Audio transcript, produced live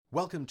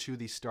Welcome to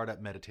the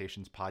Startup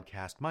Meditations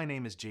Podcast. My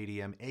name is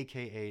JDM,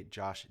 aka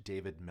Josh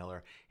David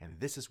Miller, and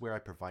this is where I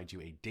provide you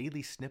a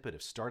daily snippet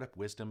of startup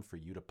wisdom for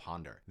you to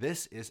ponder.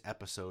 This is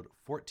episode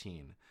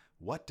 14.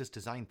 What does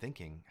design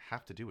thinking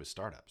have to do with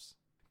startups?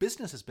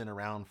 Business has been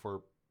around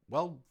for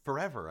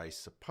forever, I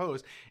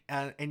suppose,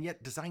 and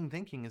yet design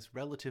thinking is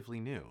relatively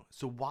new.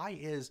 So why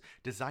is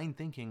design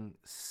thinking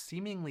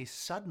seemingly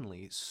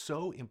suddenly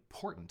so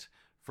important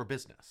for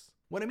business?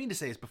 What I mean to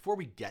say is, before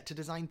we get to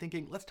design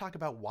thinking, let's talk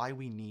about why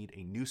we need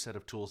a new set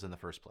of tools in the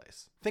first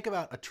place. Think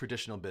about a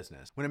traditional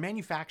business. When a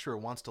manufacturer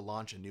wants to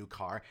launch a new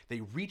car, they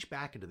reach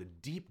back into the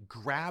deep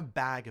grab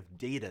bag of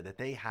data that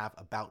they have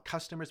about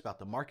customers, about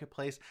the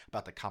marketplace,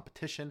 about the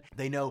competition.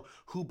 They know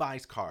who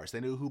buys cars. They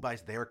know who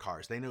buys their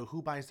cars. They know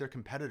who buys their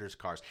competitors'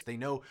 cars. They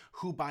know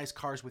who buys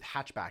cars with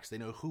hatchbacks. They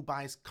know who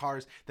buys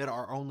cars that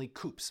are only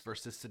coupes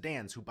versus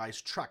sedans, who buys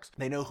trucks.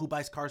 They know who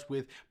buys cars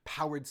with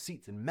powered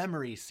seats and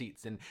memory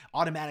seats and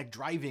automatic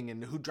driving,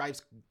 and who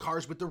drives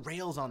cars with the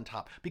rails on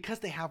top. Because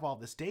they have all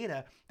this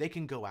data, they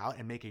can go out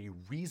and make a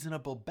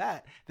reasonable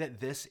bet that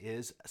this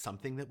is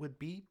something that would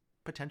be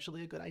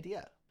potentially a good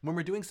idea. When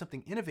we're doing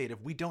something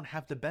innovative, we don't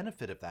have the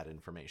benefit of that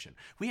information.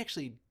 We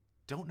actually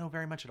don't know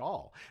very much at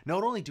all.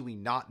 Not only do we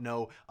not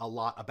know a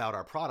lot about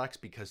our products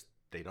because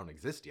they don't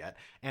exist yet,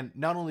 and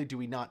not only do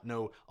we not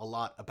know a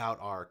lot about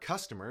our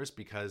customers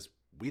because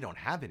we don't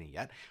have any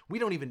yet. We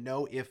don't even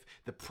know if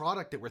the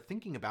product that we're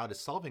thinking about is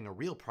solving a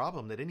real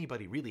problem that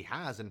anybody really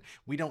has. And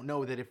we don't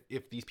know that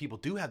if these people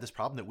do have this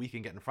problem, that we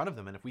can get in front of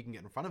them. And if we can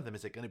get in front of them,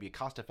 is it going to be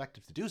cost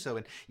effective to do so?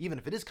 And even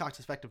if it is cost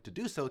effective to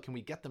do so, can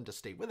we get them to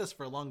stay with us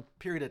for a long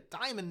period of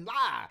time? And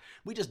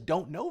we just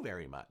don't know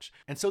very much.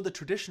 And so the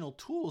traditional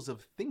tools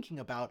of thinking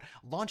about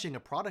launching a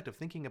product, of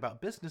thinking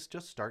about business,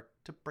 just start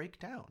to break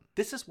down.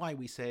 This is why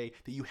we say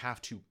that you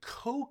have to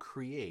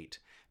co-create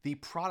the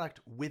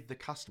product with the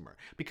customer,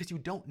 because you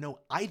don't know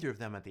either of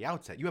them at the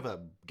outset. You have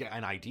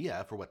an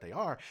idea for what they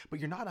are, but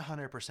you're not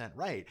 100%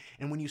 right.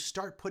 And when you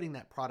start putting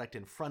that product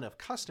in front of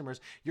customers,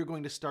 you're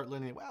going to start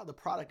learning, well, the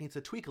product needs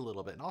to tweak a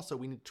little bit. And also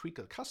we need to tweak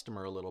the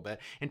customer a little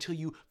bit until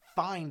you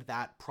find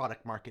that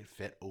product market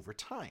fit over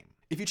time.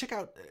 If you check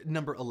out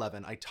number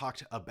 11, I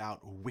talked about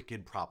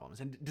wicked problems,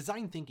 and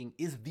design thinking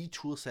is the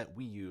tool set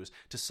we use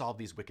to solve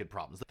these wicked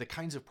problems, the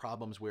kinds of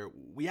problems where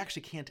we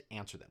actually can't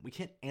answer them. We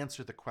can't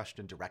answer the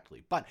question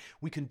directly, but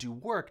we can do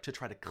work to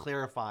try to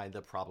clarify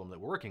the problem that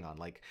we're working on,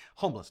 like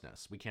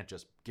homelessness. We can't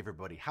just give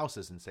everybody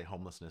houses and say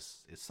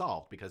homelessness is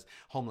solved, because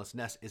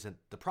homelessness isn't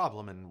the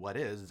problem, and what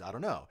is, I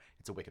don't know.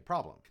 It's a wicked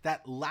problem.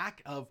 That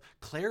lack of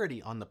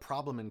clarity on the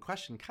problem in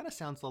question kind of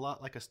sounds a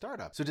lot like a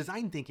startup. So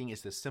design thinking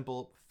is this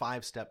simple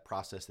 5-step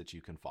process that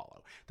you can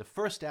follow. The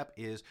first step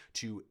is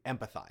to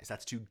empathize.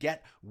 That's to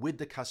get with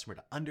the customer,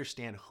 to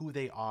understand who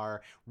they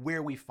are,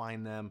 where we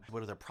find them,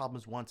 what are their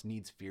problems, wants,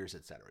 needs, fears,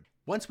 etc.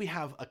 Once we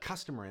have a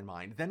customer in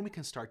mind, then we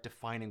can start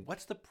defining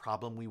what's the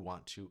problem we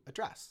want to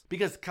address.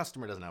 Because the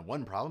customer doesn't have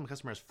one problem, the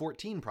customer has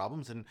 14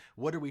 problems, and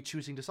what are we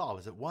choosing to solve?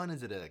 Is it one?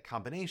 Is it a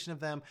combination of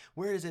them?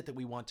 Where is it that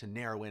we want to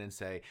narrow in and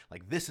say,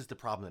 like, this is the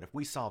problem that if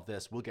we solve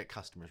this, we'll get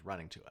customers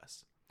running to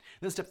us?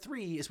 Then step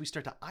 3 is we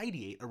start to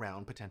ideate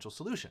around potential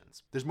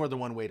solutions. There's more than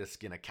one way to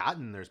skin a cat,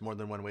 and there's more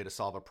than one way to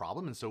solve a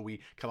problem, and so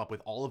we come up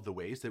with all of the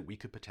ways that we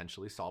could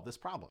potentially solve this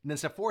problem. And then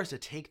step 4 is to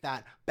take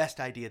that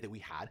best idea that we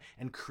had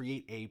and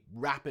create a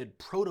rapid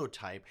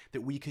prototype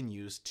that we can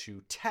use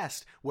to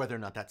test whether or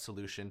not that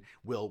solution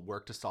will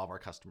work to solve our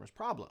customer's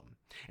problem.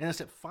 And then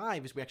step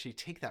 5 is we actually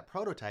take that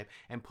prototype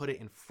and put it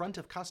in front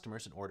of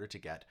customers in order to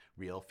get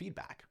real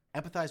feedback.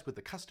 Empathize with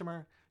the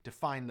customer,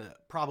 define the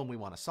problem we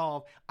want to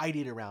solve,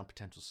 ideate around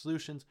potential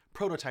solutions,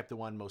 prototype the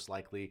one most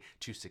likely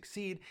to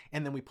succeed,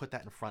 and then we put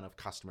that in front of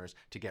customers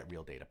to get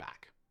real data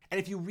back. And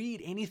if you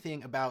read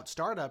anything about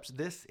startups,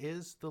 this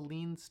is the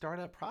lean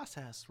startup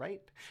process,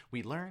 right?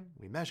 We learn,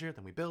 we measure,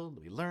 then we build,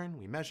 we learn,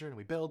 we measure, and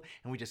we build,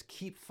 and we just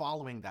keep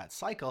following that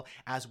cycle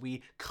as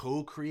we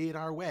co-create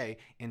our way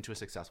into a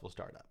successful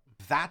startup.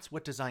 That's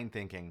what design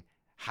thinking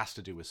has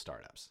to do with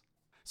startups.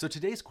 So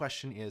today's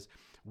question is,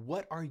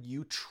 what are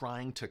you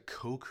trying to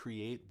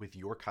co-create with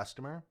your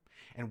customer?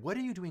 And what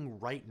are you doing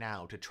right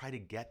now to try to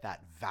get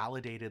that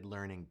validated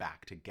learning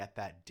back, to get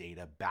that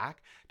data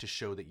back, to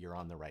show that you're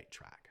on the right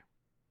track?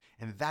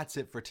 And that's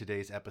it for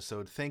today's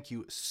episode. Thank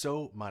you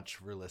so much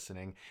for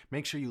listening.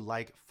 Make sure you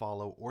like,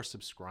 follow, or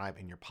subscribe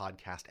in your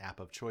podcast app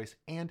of choice.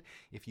 And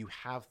if you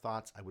have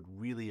thoughts, I would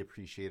really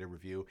appreciate a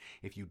review.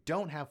 If you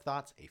don't have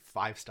thoughts, a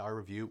 5-star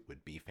review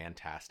would be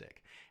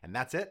fantastic. And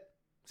that's it.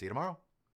 See you tomorrow.